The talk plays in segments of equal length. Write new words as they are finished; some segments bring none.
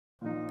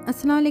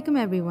Assalamu alaikum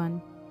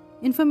everyone.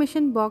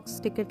 Information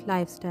box ticket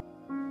lifestyle.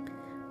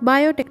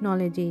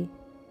 Biotechnology.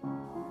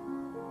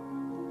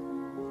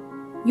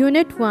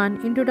 Unit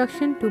 1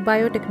 Introduction to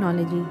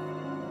Biotechnology.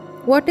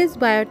 What is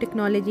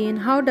biotechnology and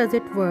how does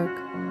it work?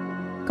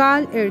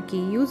 Carl Erke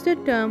used the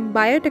term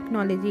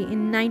biotechnology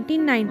in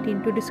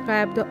 1919 to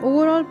describe the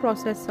overall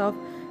process of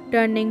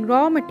turning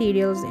raw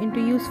materials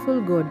into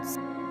useful goods.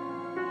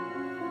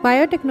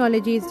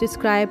 Biotechnology is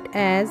described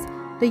as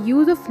the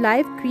use of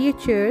live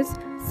creatures,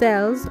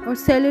 cells, or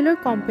cellular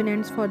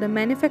components for the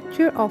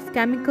manufacture of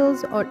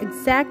chemicals or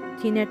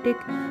exact genetic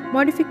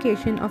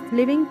modification of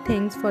living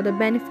things for the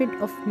benefit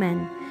of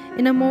man,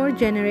 in a more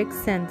generic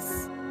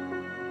sense.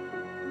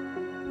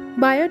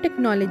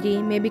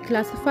 Biotechnology may be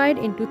classified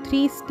into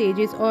three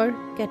stages or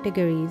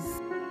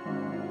categories.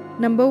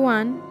 Number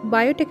 1.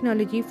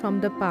 Biotechnology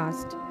from the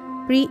past,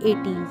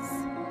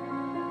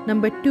 pre-80s.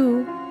 Number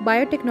 2.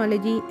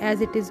 Biotechnology as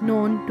it is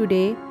known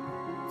today,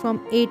 from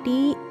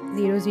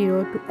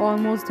 1800 to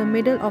almost the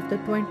middle of the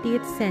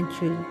 20th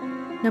century.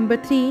 Number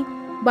 3.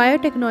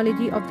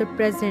 Biotechnology of the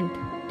present,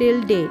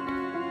 till date.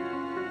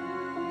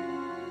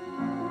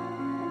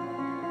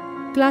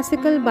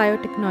 Classical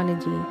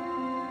biotechnology.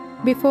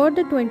 Before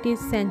the 20th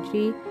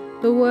century,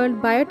 the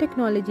word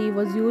biotechnology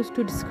was used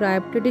to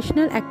describe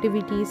traditional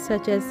activities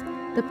such as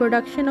the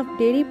production of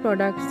dairy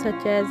products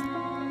such as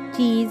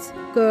cheese,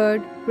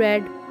 curd,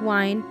 bread,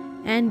 wine,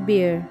 and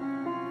beer.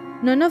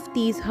 None of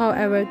these,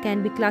 however,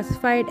 can be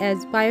classified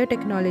as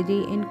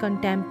biotechnology in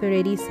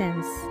contemporary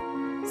sense.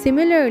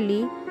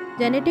 Similarly,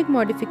 genetic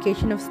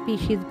modification of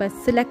species by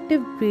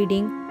selective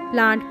breeding,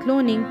 plant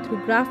cloning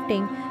through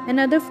grafting, and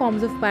other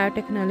forms of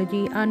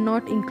biotechnology are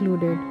not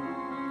included.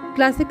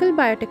 Classical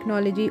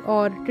biotechnology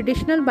or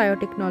traditional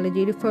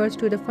biotechnology refers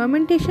to the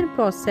fermentation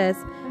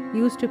process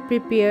used to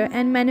prepare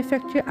and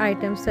manufacture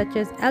items such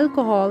as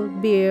alcohol,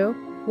 beer,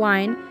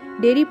 wine,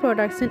 dairy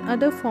products, and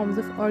other forms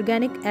of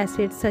organic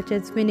acids such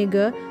as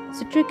vinegar,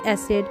 citric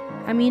acid,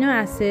 amino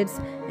acids,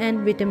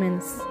 and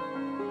vitamins.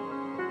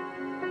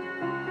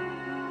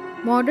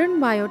 Modern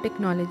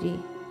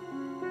biotechnology.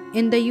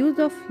 In the use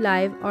of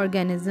live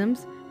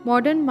organisms,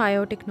 modern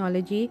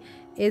biotechnology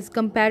is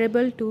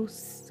comparable to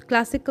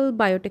classical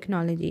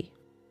biotechnology.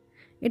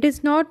 It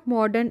is not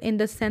modern in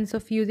the sense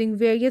of using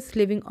various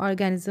living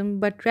organisms,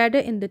 but rather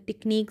in the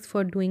techniques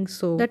for doing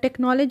so. The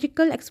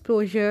technological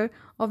exposure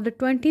of the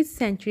 20th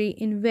century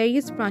in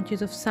various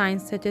branches of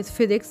science such as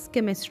physics,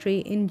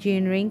 chemistry,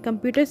 engineering,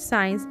 computer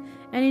science,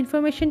 and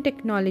information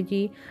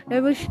technology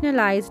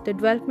revolutionized the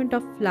development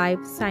of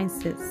life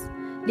sciences,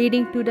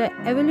 leading to the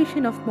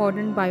evolution of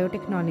modern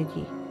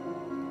biotechnology.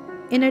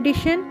 In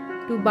addition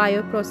to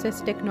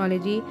bioprocess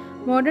technology,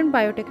 modern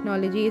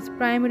biotechnology is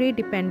primarily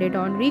dependent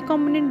on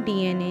recombinant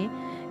DNA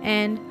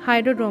and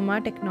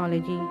hybridoma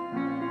technology.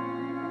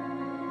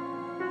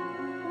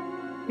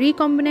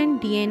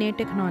 Recombinant DNA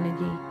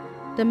technology.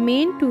 The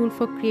main tool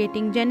for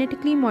creating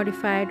genetically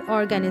modified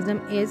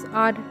organisms is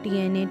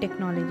rDNA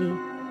technology.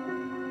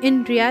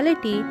 In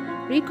reality,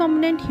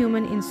 recombinant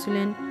human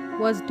insulin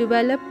was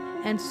developed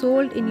and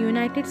sold in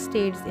United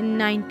States in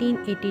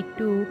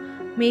 1982,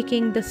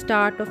 making the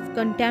start of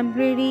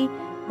contemporary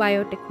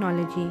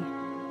biotechnology.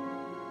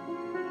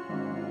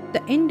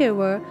 The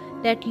endeavor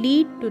that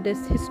led to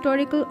this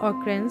historical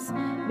occurrence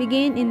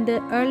began in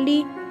the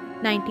early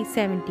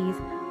 1970s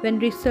when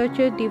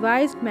researchers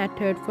devised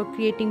methods for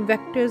creating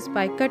vectors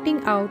by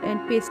cutting out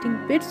and pasting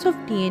bits of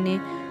DNA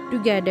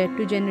together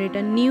to generate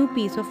a new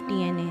piece of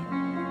DNA,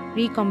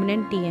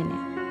 recombinant DNA,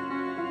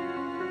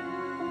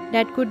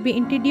 that could be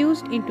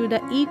introduced into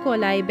the E.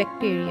 coli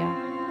bacteria.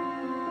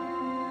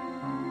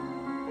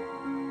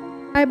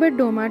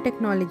 Hybridoma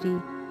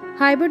technology.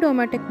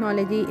 Hybridoma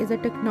technology is a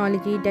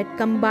technology that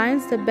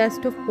combines the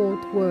best of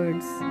both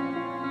worlds.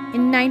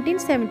 In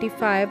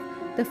 1975,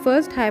 the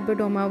first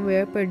hybridoma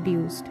were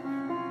produced.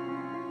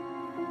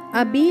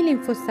 A B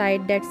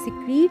lymphocyte that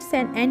secretes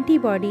an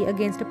antibody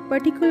against a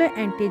particular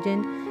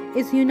antigen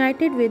is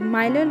united with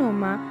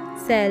myeloma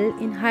cell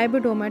in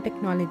hybridoma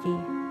technology.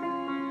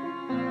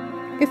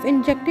 If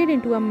injected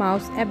into a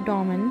mouse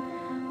abdomen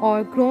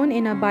or grown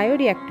in a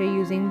bioreactor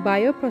using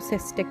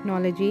bioprocess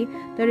technology,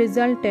 the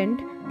resultant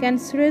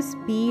cancerous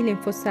B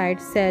lymphocyte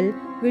cell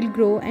will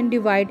grow and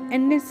divide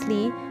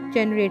endlessly,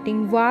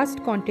 generating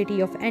vast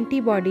quantity of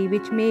antibody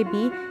which may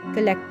be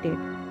collected.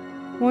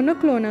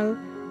 Monoclonal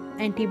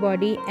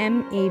antibody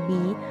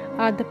MAB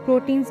are the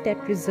proteins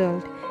that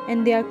result,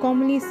 and they are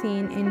commonly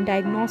seen in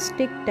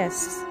diagnostic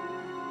tests.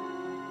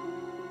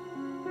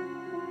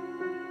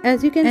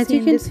 As you can see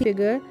in this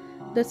figure,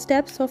 the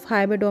steps of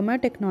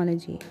hybridoma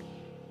technology.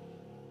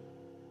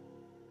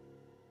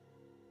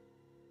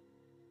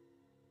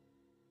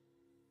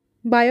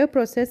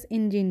 Bioprocess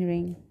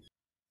engineering.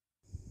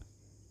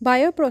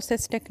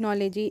 Bioprocess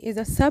technology is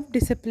a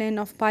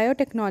subdiscipline of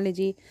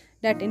biotechnology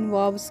that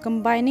involves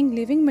combining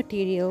living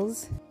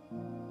materials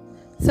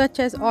such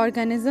as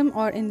organisms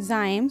or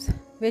enzymes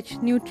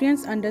with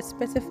nutrients under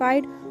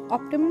specified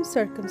optimum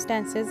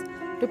circumstances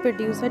to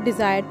produce a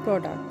desired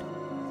product.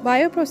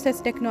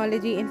 Bioprocess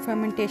technology in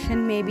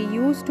fermentation may be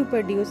used to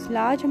produce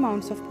large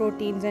amounts of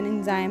proteins and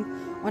enzymes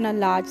on a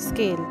large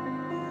scale.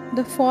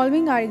 The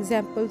following are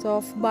examples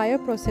of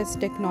bioprocess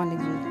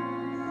technology: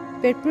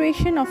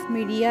 preparation of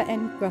media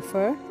and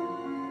buffer.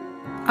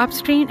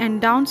 Upstream and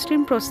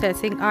downstream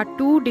processing are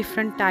two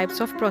different types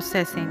of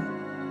processing.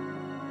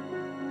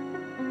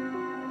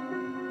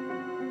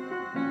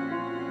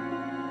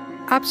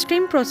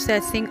 Upstream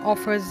processing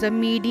offers the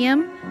medium,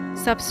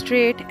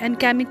 substrate, and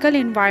chemical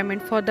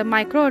environment for the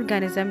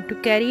microorganism to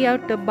carry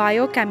out the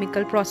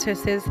biochemical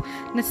processes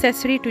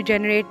necessary to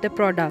generate the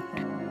product.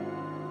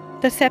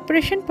 The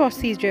separation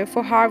procedure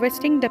for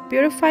harvesting the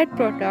purified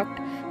product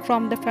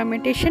from the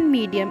fermentation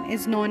medium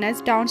is known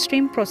as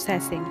downstream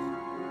processing.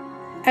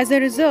 As a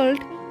result,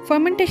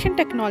 fermentation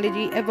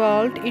technology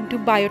evolved into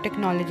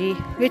biotechnology,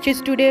 which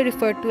is today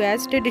referred to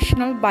as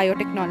traditional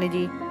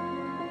biotechnology.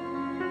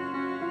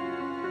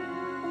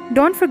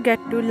 Don't forget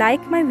to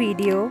like my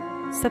video,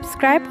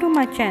 subscribe to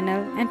my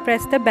channel and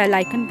press the bell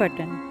icon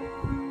button.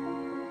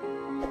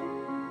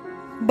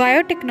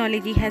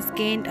 Biotechnology has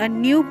gained a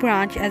new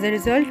branch as a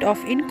result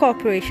of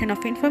incorporation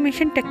of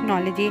information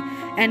technology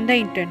and the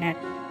internet.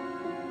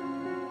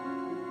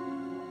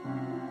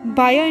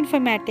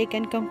 Bioinformatics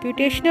and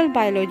computational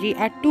biology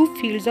are two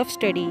fields of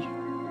study.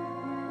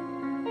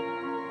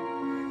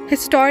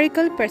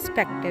 Historical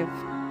perspective.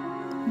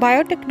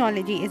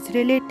 Biotechnology is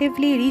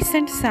relatively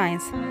recent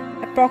science,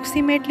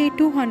 approximately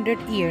 200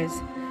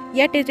 years,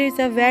 yet it is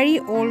a very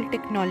old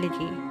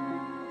technology.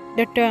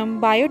 The term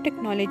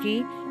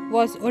biotechnology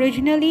was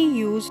originally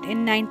used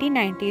in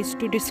 1990s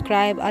to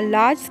describe a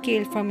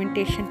large-scale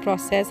fermentation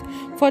process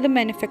for the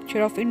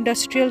manufacture of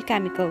industrial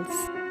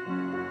chemicals.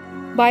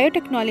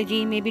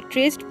 Biotechnology may be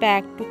traced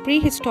back to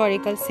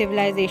prehistorical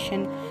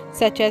civilization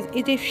such as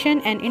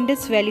Egyptian and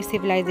Indus Valley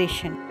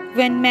civilization,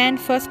 when man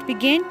first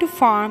began to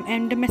farm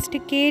and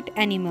domesticate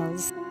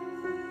animals.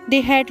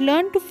 They had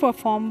learned to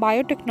perform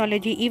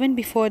biotechnology even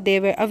before they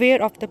were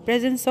aware of the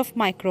presence of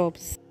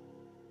microbes.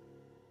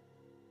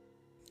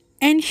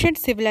 Ancient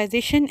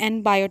civilization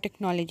and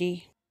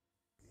biotechnology.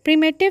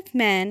 Primitive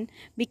man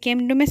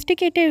became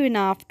domesticated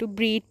enough to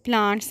breed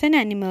plants and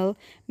animals,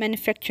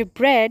 manufacture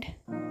bread,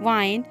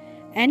 wine,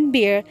 and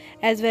beer,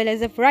 as well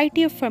as a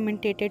variety of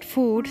fermented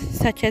foods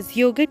such as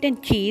yogurt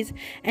and cheese,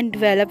 and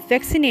develop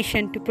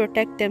vaccination to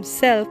protect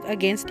themselves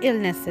against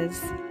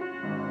illnesses.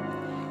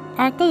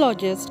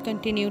 Archaeologists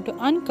continue to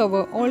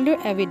uncover older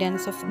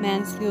evidence of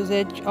man's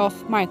usage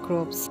of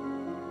microbes.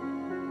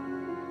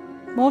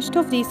 Most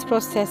of these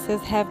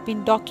processes have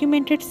been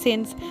documented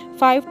since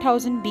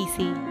 5000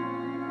 BC.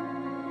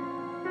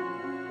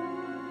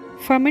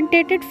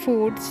 Fermented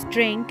foods,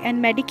 drink,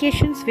 and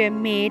medications were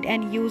made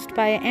and used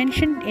by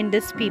ancient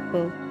Indus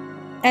people.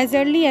 As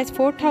early as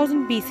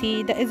 4000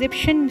 BC, the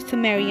Egyptian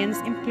Sumerians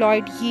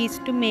employed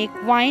yeast to make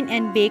wine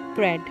and bake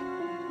bread.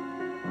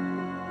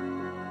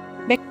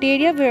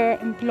 Bacteria were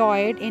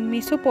employed in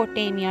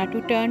Mesopotamia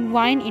to turn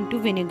wine into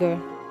vinegar.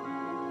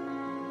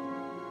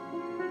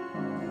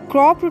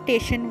 Crop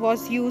rotation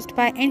was used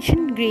by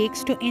ancient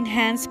Greeks to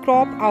enhance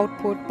crop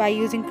output by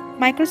using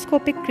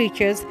microscopic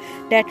creatures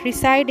that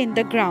reside in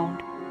the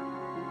ground.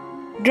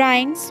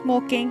 Drying,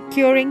 smoking,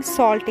 curing,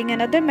 salting,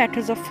 and other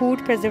methods of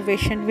food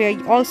preservation were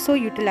also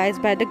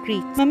utilized by the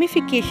Greeks.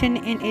 Mummification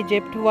in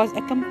Egypt was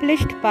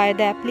accomplished by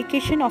the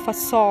application of a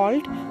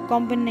salt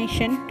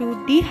combination to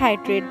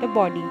dehydrate the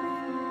body.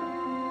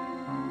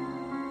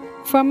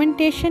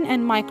 Fermentation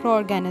and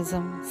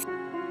microorganisms.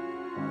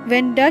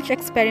 When Dutch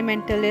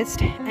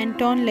experimentalist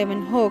Anton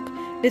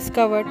Leeuwenhoek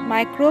discovered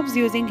microbes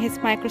using his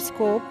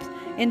microscopes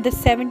in the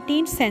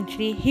 17th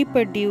century, he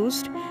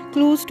produced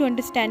clues to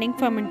understanding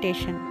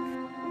fermentation.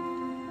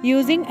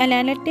 Using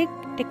analytic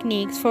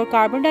techniques for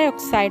carbon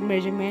dioxide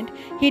measurement,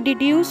 he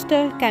deduced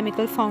the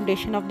chemical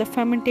foundation of the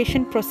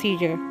fermentation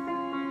procedure.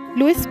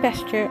 Louis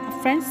Pasteur, a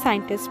French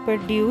scientist,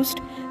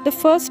 produced the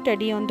first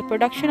study on the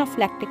production of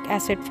lactic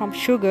acid from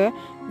sugar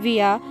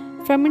via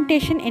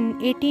fermentation in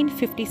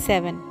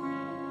 1857.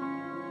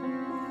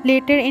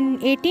 Later in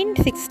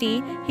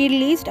 1860, he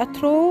released a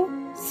thorough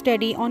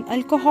study on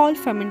alcohol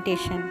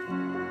fermentation.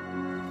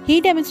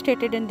 He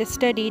demonstrated in this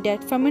study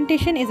that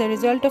fermentation is a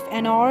result of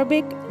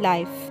anaerobic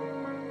life.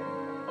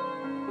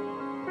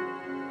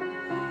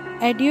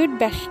 Eduard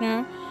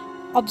Bechner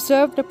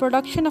observed the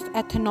production of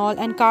ethanol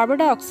and carbon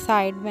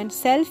dioxide when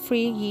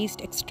cell-free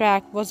yeast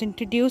extract was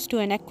introduced to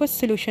an aqueous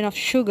solution of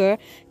sugar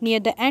near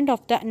the end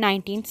of the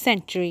 19th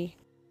century.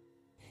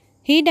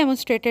 He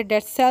demonstrated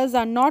that cells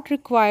are not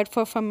required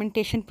for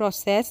fermentation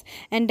process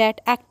and that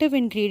active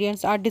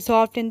ingredients are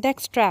dissolved in the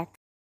extract.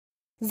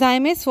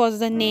 Zymes was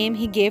the name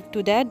he gave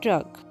to that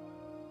drug.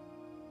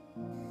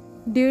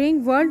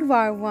 During World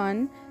War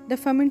I, the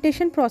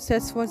fermentation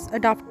process was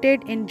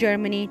adopted in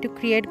Germany to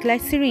create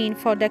glycerine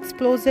for the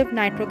explosive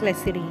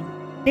nitroglycerine.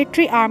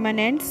 Military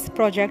armaments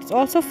projects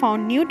also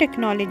found new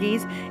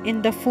technologies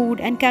in the food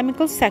and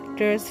chemical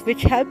sectors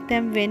which helped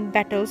them win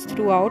battles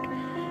throughout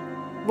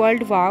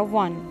World War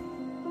I.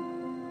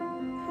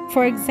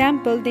 For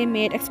example, they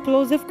made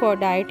explosive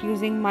cordite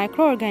using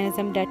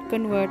microorganisms that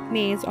convert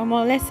maize or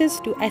molasses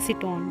to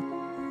acetone.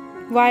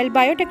 While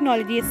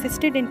biotechnology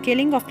assisted in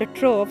killing of the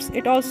troops,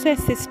 it also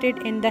assisted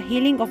in the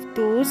healing of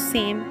those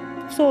same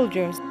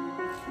soldiers.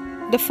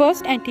 The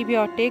first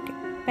antibiotic,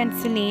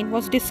 penicillin,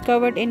 was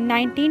discovered in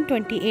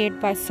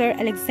 1928 by Sir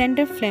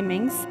Alexander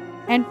Fleming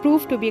and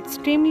proved to be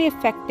extremely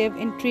effective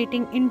in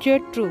treating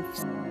injured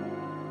troops.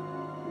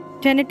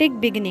 Genetic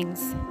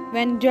beginnings.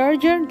 When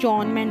George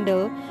John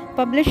Mendel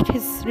published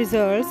his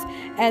results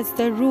as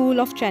the rule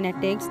of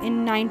genetics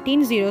in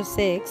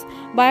 1906,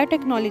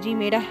 biotechnology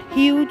made a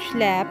huge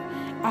leap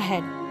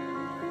ahead.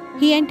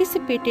 He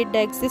anticipated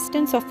the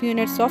existence of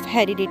units of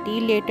heredity,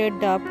 later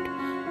dubbed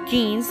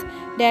genes,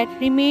 that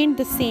remained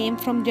the same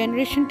from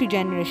generation to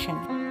generation.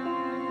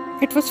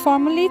 It was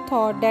formerly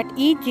thought that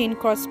each gene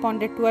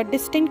corresponded to a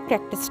distinct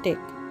characteristic.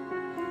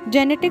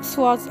 Genetics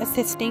was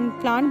assisting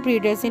plant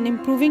breeders in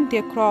improving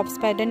their crops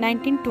by the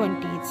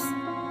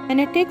 1920s.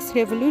 Genetics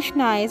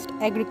revolutionized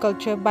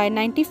agriculture by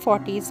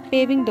 1940s,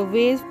 paving the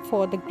way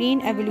for the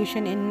green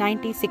evolution in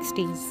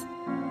 1960s.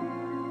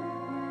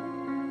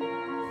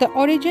 The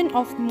origin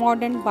of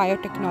modern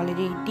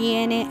biotechnology,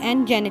 DNA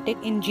and genetic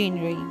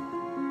engineering.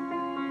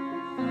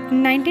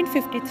 In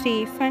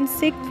 1953,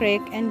 Francis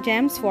Crick and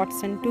James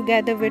Watson,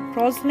 together with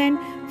Rosalind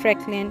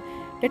Franklin,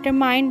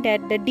 determined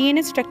that the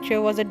DNA structure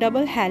was a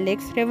double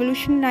helix,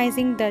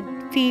 revolutionizing the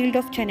field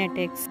of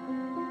genetics.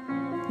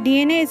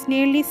 DNA is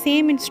nearly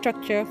same in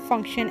structure,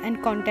 function,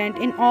 and content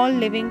in all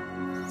living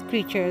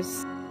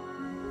creatures.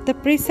 The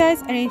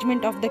precise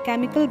arrangement of the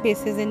chemical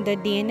bases in the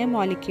DNA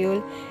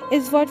molecule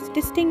is what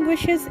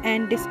distinguishes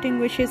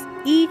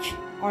each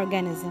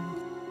organism.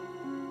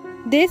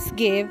 This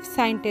gave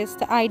scientists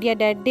the idea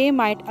that they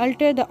might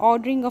alter the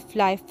ordering of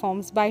life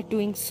forms by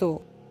doing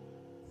so.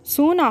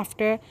 Soon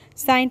after,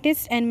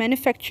 scientists and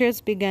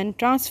manufacturers began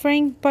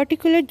transferring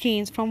particular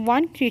genes from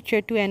one creature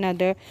to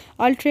another,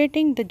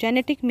 altering the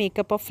genetic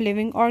makeup of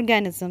living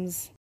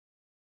organisms.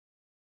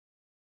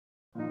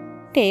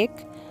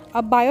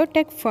 A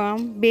biotech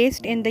firm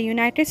based in the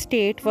United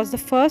States, was the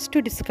first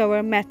to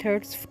discover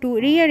methods to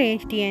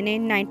rearrange DNA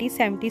in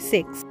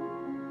 1976.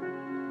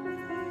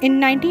 In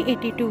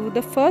 1982,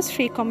 the first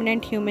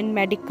recombinant human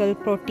medical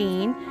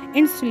protein,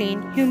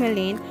 insulin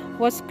humulin,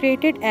 was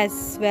created,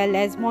 as well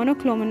as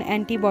monoclonal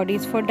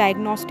antibodies for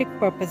diagnostic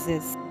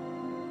purposes.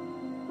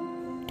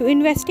 To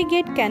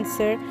investigate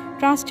cancer,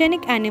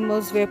 transgenic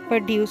animals were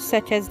produced,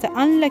 such as the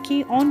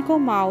unlucky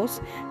onco mouse,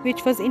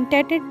 which was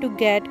intended to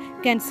get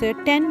cancer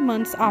 10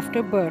 months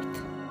after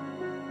birth.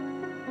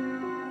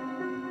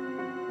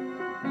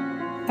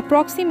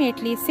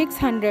 Approximately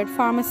 600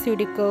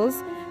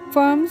 pharmaceuticals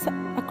firms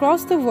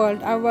across the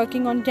world are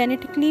working on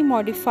genetically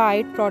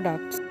modified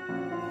products.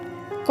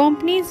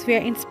 Companies were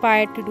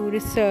inspired to do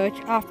research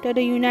after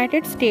the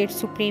United States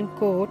Supreme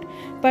Court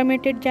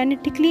permitted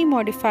genetically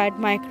modified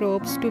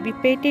microbes to be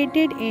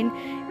patented in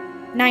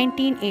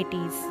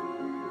 1980s.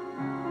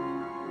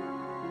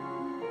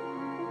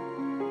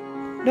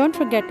 Don't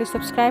forget to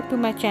subscribe to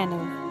my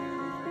channel.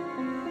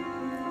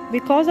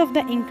 Because of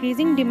the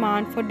increasing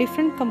demand for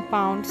different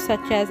compounds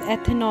such as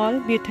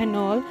ethanol,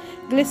 butanol,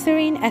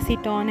 glycerine,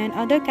 acetone, and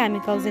other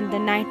chemicals in the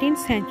 19th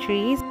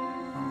century,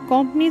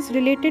 companies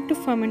related to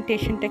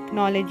fermentation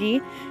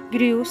technology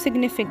grew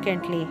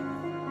significantly.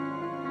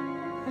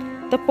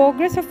 The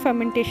progress of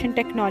fermentation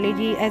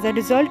technology as a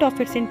result of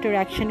its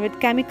interaction with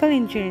chemical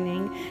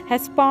engineering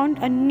has spawned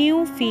a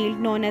new field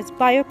known as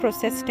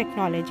bioprocess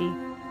technology.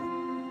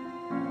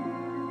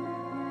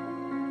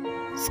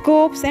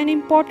 Scopes and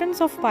importance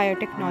of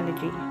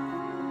biotechnology.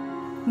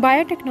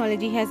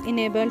 Biotechnology has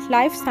enabled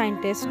life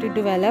scientists to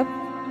develop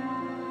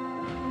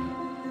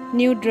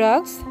new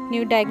drugs,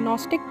 new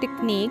diagnostic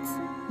techniques,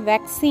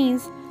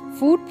 vaccines,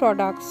 food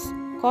products,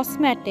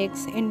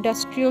 cosmetics,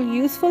 industrial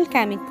useful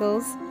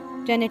chemicals,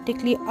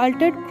 genetically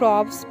altered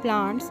crops,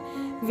 plants,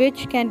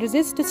 which can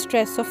resist the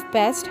stress of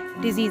pests,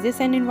 diseases,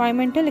 and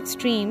environmental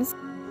extremes,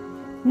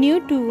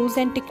 new tools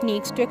and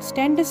techniques to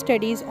extend the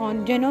studies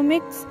on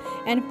genomics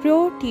and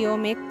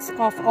proteomics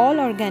of all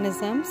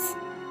organisms,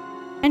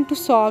 and to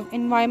solve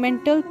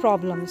environmental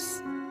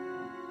problems.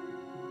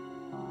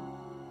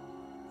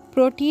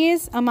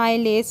 Protease,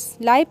 amylase,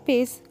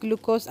 lipase,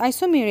 glucose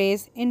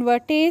isomerase,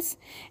 invertase,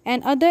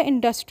 and other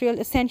industrial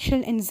essential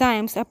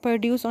enzymes are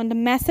produced on the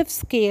massive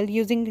scale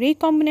using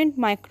recombinant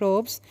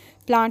microbes,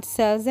 plant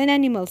cells, and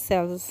animal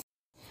cells.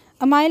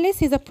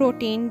 Amylase is a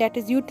protein that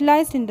is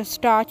utilized in the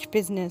starch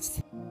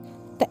business.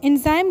 The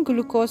enzyme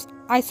glucose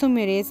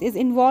isomerase is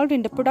involved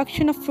in the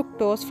production of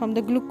fructose from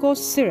the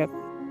glucose syrup.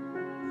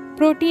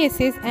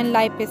 Proteases and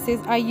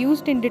lipases are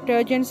used in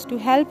detergents to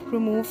help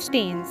remove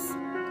stains.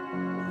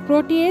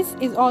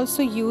 Protease is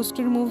also used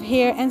to remove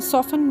hair and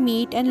soften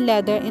meat and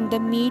leather in the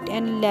meat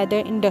and leather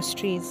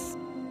industries.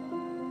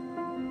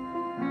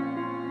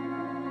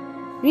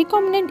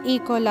 Recombinant E.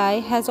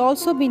 coli has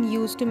also been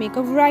used to make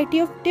a variety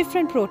of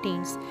different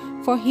proteins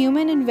for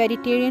human and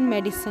vegetarian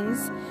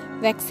medicines,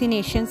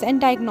 vaccinations,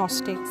 and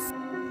diagnostics.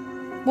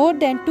 More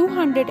than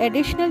 200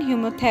 additional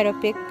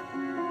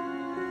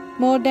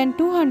More than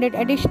 200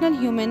 additional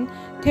human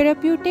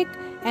therapeutic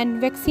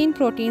and vaccine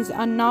proteins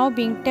are now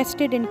being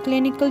tested in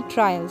clinical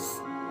trials.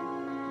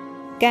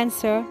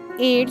 Cancer,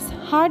 AIDS,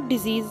 heart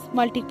disease,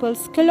 multiple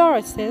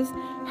sclerosis,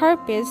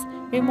 herpes,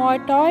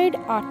 rheumatoid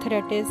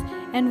arthritis,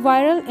 and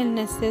viral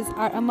illnesses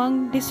are among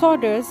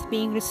disorders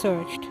being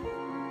researched.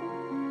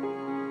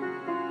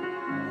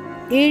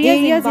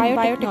 Areas in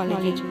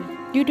biotechnology.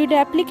 Due to the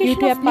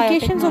applications of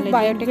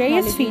biotechnology in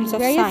various fields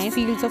of science,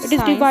 it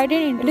is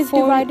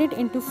divided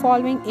into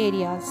following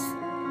areas: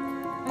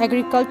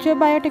 agriculture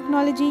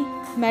biotechnology,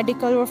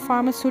 medical or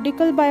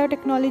pharmaceutical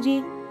biotechnology,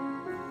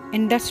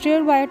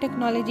 industrial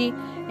biotechnology,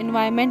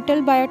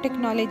 environmental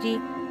biotechnology,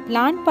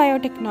 plant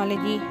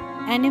biotechnology,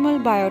 animal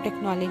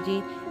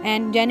biotechnology,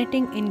 and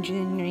genetic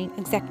engineering,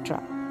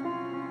 etc.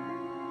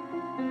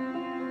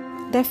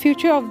 The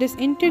future of this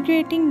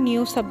integrating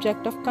new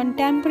subject of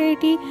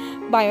contemporary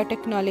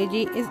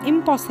biotechnology is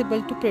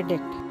impossible to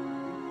predict.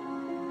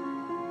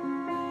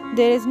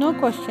 There is no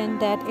question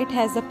that it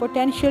has the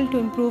potential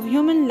to improve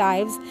human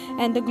lives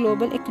and the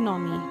global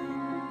economy.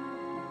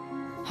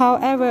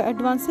 However,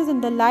 advances in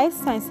the life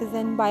sciences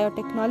and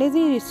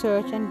biotechnology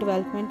research and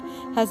development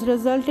has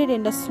resulted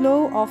in the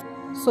slow of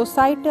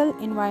societal,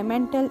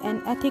 environmental,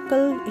 and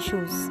ethical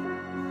issues.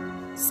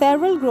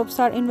 Several groups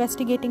are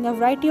investigating a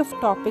variety of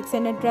topics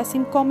and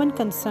addressing common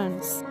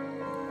concerns.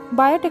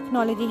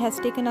 Biotechnology has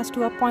taken us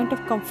to a point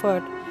of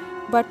comfort,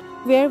 but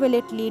where will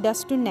it lead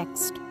us to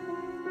next?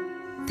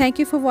 Thank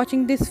you for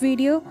watching this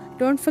video.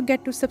 Don't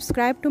forget to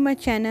subscribe to my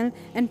channel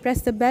and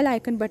press the bell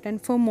icon button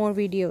for more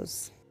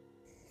videos.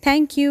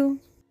 Thank you.